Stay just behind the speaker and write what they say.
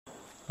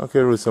Okay,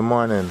 Rusa,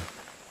 morning.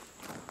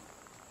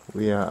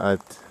 We are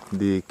at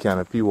the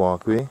Canopy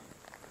Walkway,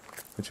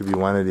 which will be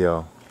one of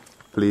their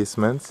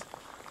placement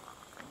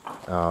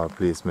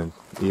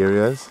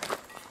areas.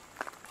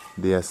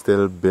 They are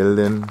still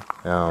building,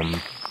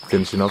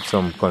 finishing up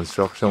some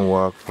construction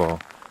work for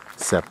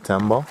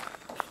September.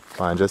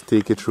 I'll just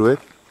take you through it.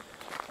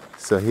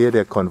 So here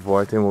they're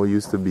converting what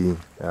used to be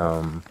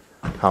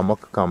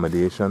hammock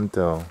accommodation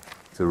to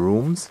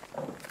rooms.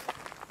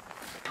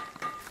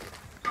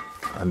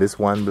 And this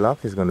one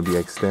block is going to be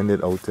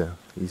extended out to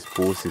East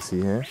Post, you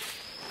see here.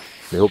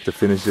 They hope to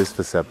finish this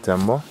for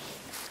September.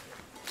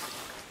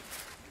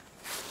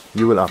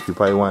 You will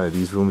occupy one of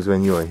these rooms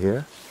when you are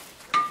here.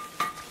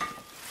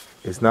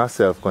 It's not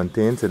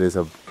self-contained, so there's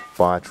a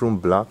bathroom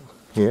block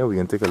here. We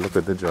can take a look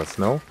at it just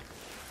now.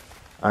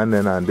 And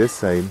then on this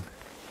side,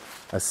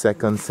 a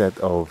second set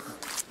of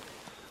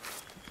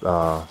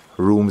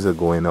rooms are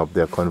going up.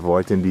 They're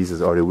converting these,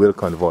 or they will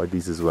convert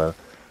these as well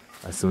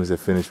as soon as they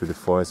finish with the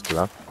first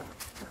block.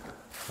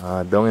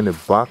 Down in the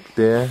back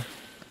there,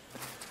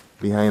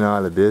 behind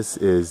all of this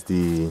is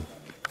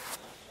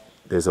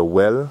there's a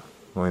well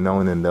going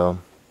down in the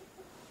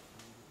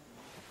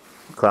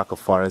crack of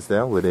forest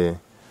there where they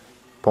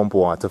pump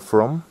water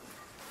from.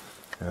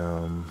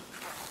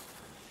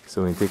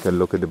 So we take a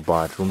look at the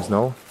bathrooms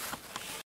now.